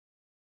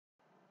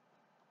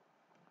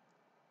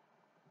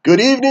Good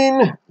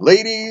evening,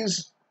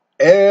 ladies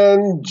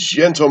and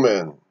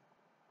gentlemen,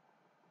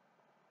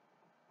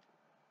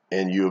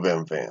 and U of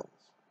M fans.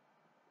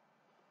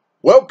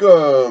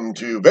 Welcome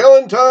to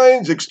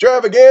Valentine's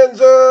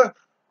Extravaganza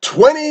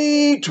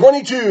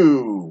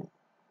 2022.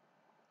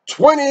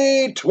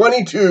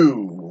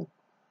 2022.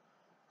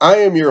 I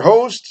am your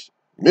host,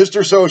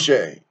 Mr.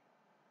 Soche.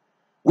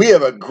 We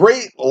have a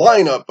great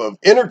lineup of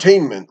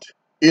entertainment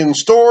in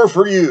store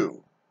for you.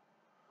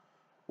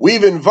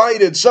 We've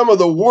invited some of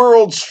the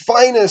world's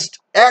finest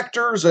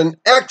actors and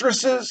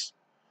actresses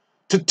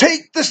to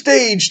take the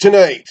stage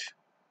tonight.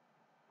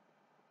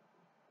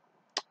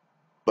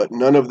 But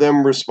none of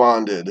them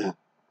responded.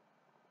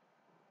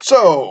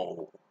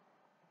 So,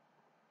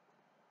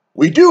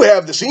 we do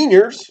have the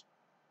seniors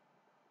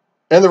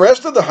and the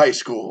rest of the high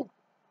school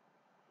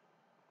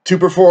to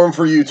perform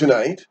for you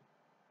tonight.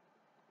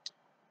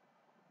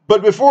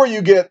 But before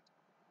you get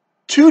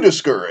too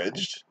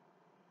discouraged,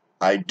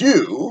 I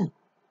do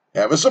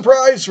have a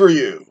surprise for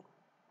you.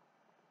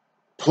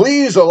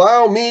 Please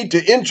allow me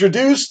to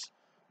introduce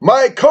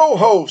my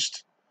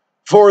co-host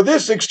for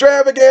this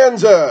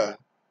extravaganza.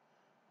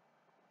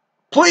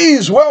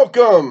 Please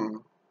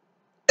welcome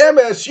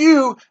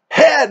MSU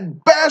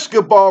head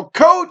basketball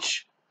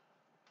coach,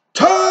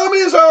 Tom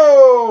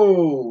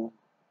Izzo.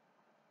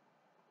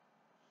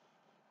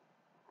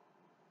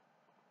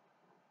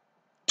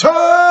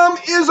 Tom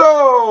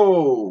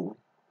Izzo.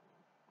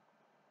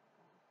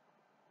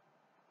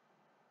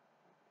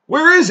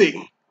 Where is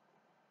he?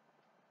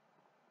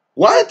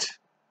 What?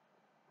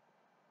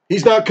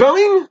 He's not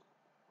coming?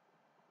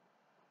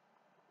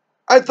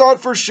 I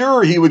thought for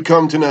sure he would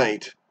come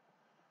tonight.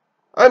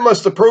 I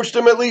must have approached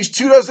him at least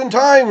 24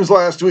 times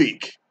last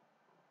week.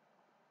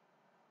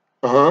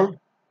 Uh-huh.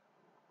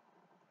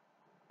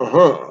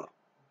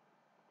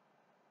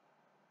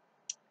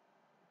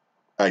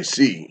 I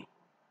see.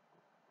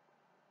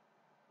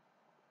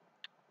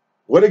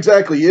 What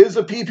exactly is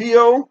a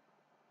PPO?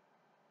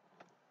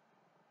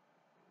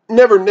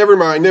 Never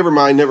mind.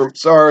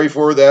 Sorry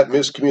for that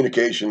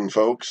miscommunication,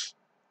 folks.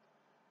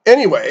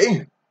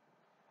 Anyway,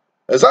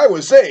 as I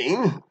was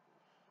saying,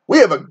 we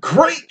have a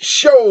great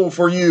show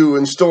for you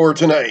in store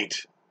tonight.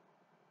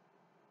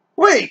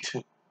 Wait.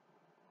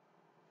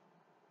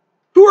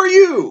 Who are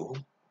you?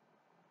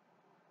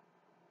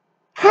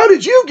 How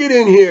did you get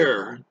in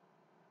here?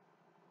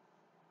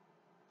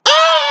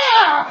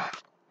 Ah!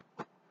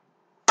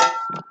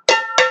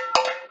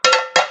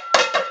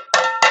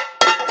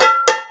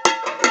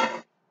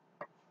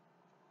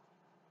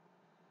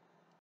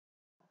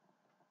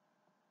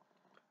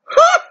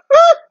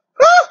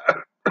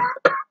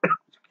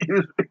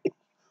 Excuse me.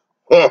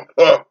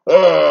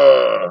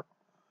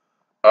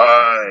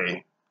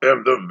 I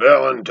am the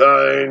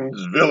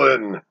Valentine's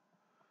villain,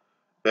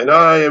 and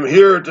I am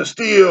here to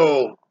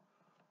steal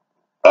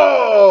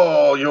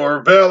all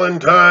your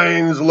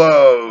Valentine's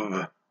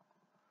love.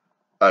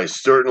 I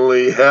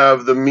certainly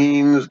have the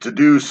means to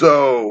do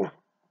so.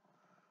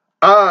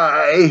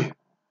 I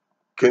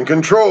can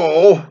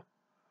control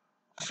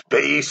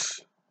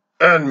space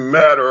and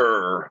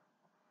matter.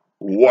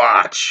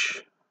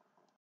 Watch.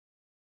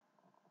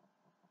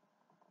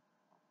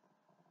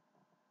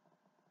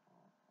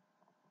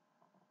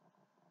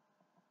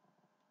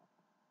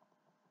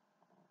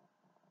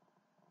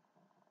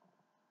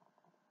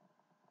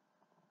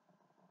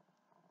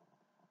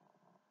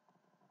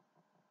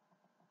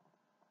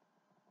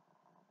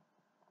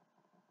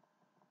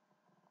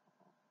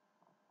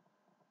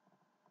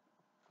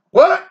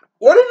 What?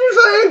 What did you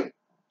say?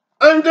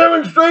 I'm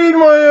demonstrating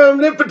my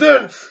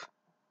omnipotence.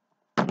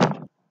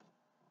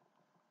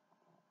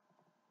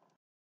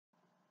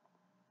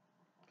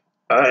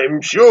 I'm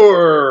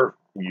sure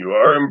you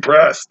are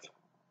impressed,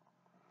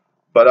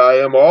 but I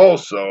am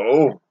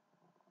also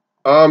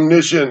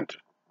omniscient.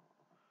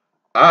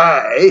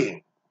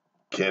 I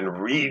can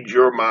read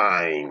your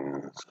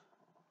minds.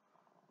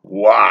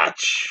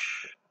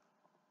 Watch.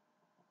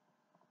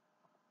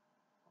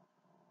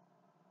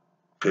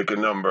 Pick a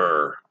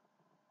number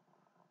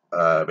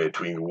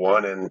between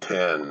 1 and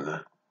 10.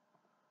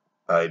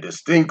 I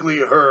distinctly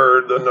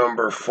heard the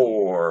number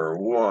 4.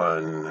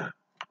 1,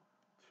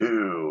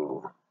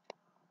 2,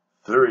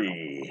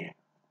 3,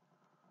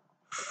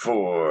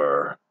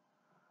 4.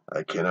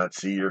 I cannot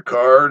see your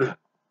card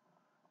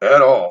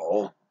at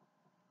all.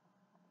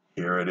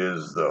 Here it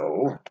is,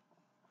 though,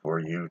 for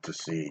you to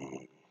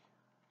see.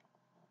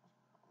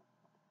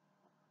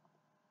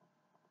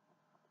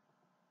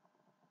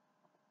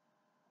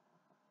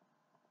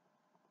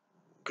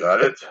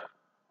 Got it?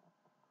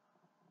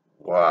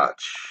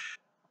 Watch.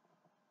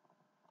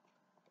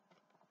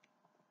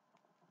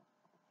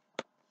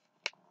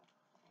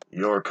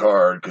 Your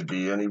card could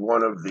be any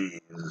one of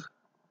these,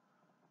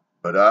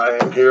 but I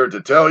am here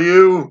to tell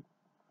you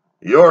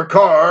your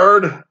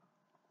card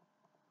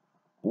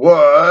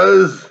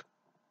was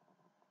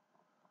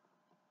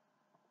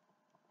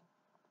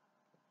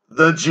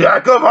the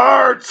Jack of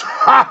Hearts.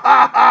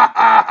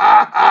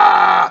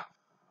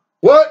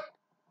 What?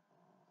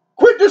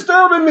 Quit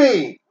disturbing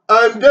me.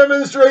 I'm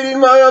demonstrating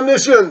my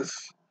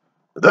omniscience.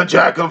 the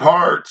Jack of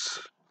Hearts.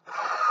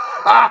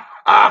 Ha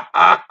ha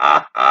ha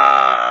ha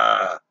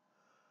ha!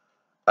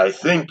 I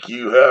think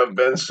you have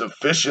been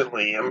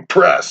sufficiently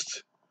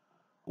impressed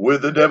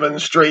with the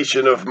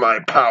demonstration of my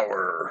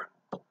power.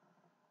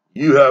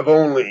 You have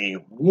only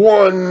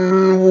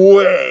one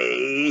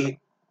way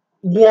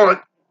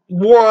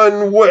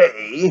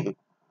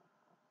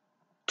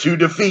to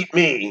defeat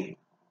me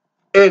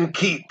and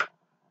keep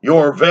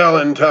your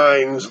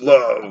Valentine's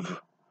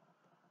love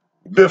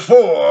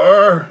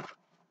before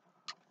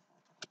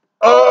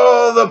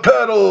all the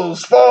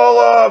petals fall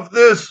off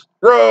this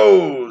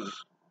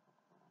rose.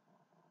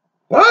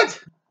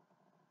 What?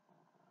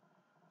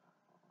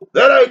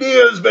 That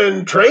idea has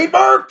been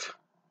trademarked?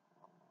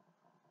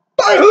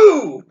 By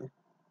who?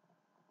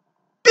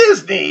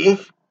 Disney?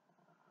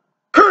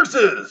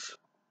 Curses!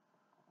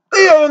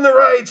 They own the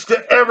rights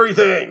to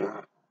everything.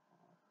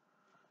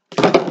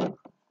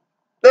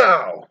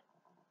 Now,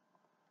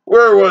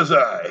 where was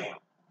I?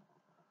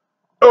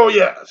 Oh,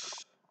 yes.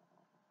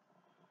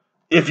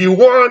 If you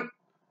want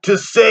to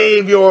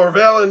save your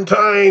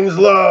Valentine's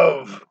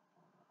love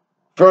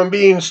from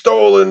being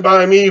stolen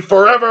by me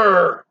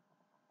forever,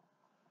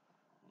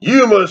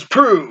 you must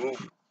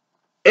prove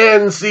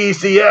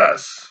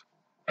NCCS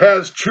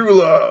has true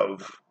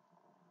love.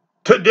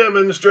 To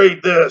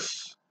demonstrate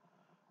this,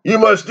 you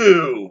must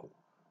do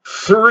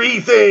 3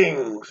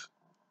 things.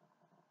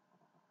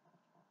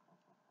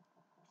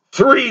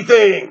 3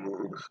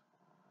 things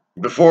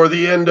before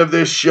the end of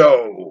this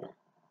show.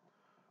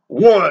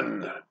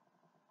 1,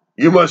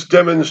 you must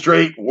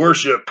demonstrate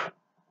worship.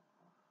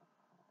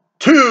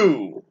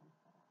 2,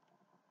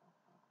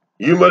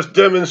 you must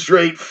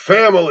demonstrate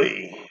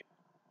family.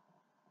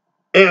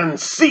 And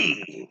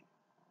C,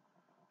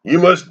 you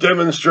must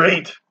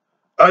demonstrate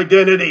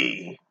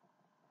identity.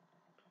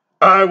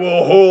 I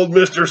will hold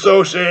Mr.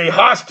 Soche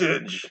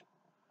hostage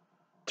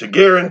to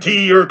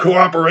guarantee your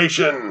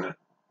cooperation.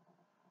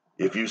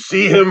 If you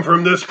see him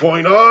from this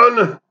point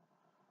on,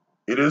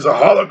 it is a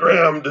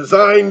hologram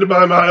designed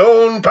by my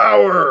own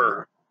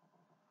power.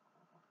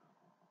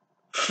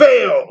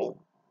 Fail,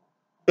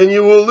 and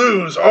you will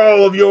lose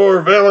all of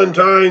your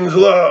Valentine's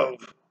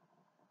love.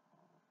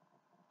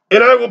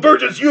 And I will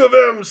purchase U of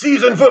M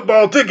season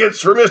football tickets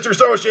for Mr.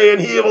 Soche,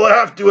 and he will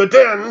have to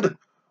attend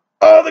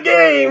all the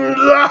games.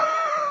 I'm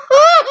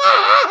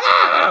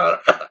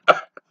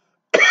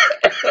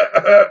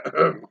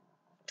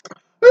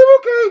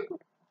okay.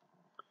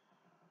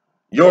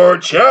 Your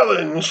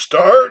challenge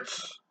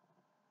starts.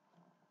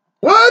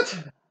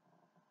 What?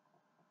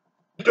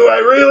 Do I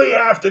really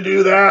have to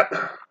do that?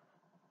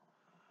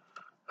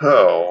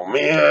 Oh,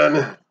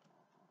 man.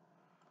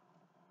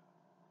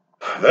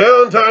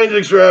 Valentine's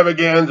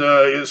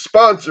Extravaganza is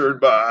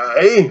sponsored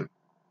by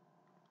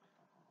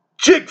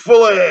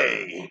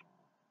Chick-fil-A.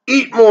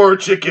 Eat more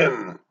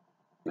chicken.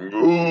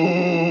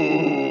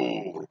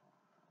 Ooh.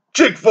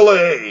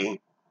 Chick-fil-A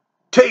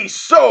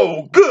tastes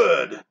so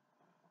good,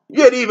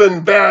 yet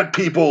even bad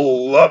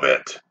people love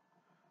it.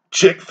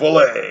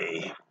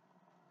 Chick-fil-A.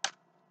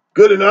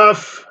 Good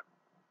enough?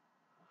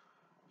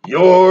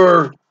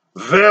 Your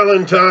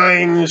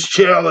Valentine's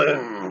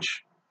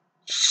challenge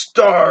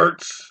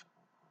starts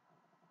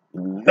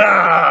now.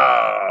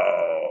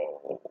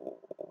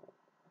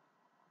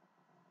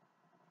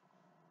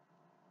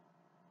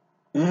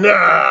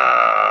 Now.